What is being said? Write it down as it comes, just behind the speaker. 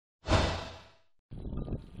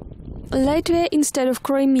Latvia instead of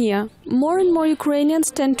Crimea. More and more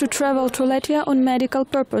Ukrainians tend to travel to Latvia on medical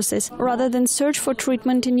purposes, rather than search for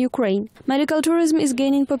treatment in Ukraine. Medical tourism is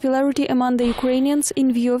gaining popularity among the Ukrainians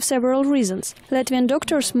in view of several reasons. Latvian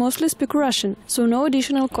doctors mostly speak Russian, so no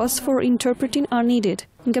additional costs for interpreting are needed.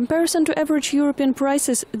 In comparison to average European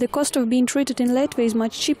prices, the cost of being treated in Latvia is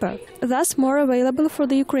much cheaper, thus more available for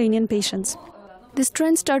the Ukrainian patients. This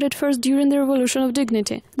trend started first during the Revolution of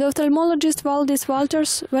Dignity. The ophthalmologist Valdis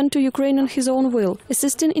Valters went to Ukraine on his own will,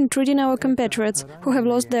 assisting in treating our compatriots who have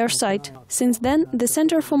lost their sight. Since then, the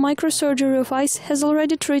Center for Microsurgery of Eyes has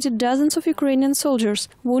already treated dozens of Ukrainian soldiers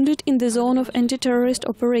wounded in the zone of anti-terrorist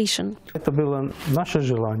operation.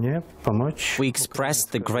 We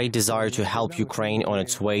expressed the great desire to help Ukraine on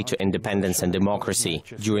its way to independence and democracy.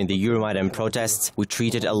 During the Euromaidan protests, we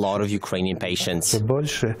treated a lot of Ukrainian patients.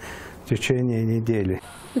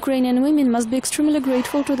 Ukrainian women must be extremely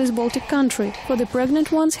grateful to this Baltic country, for the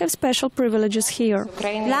pregnant ones have special privileges here.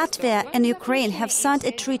 Latvia and Ukraine have signed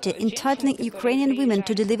a treaty entitling Ukrainian women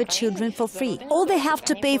to deliver children for free. All they have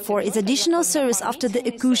to pay for is additional service after the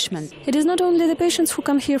accouchement. It is not only the patients who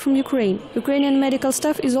come here from Ukraine. Ukrainian medical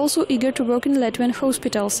staff is also eager to work in Latvian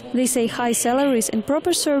hospitals. They say high salaries and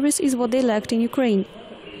proper service is what they lacked in Ukraine.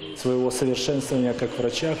 Has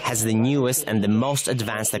the newest and the most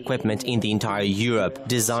advanced equipment in the entire Europe,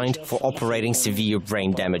 designed for operating severe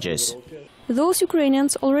brain damages. Those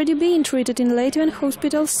Ukrainians already being treated in Latvian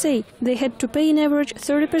hospitals say they had to pay in average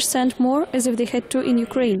 30% more as if they had to in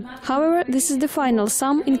Ukraine. However, this is the final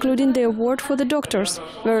sum, including the award for the doctors,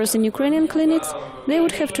 whereas in Ukrainian clinics they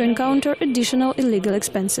would have to encounter additional illegal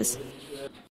expenses.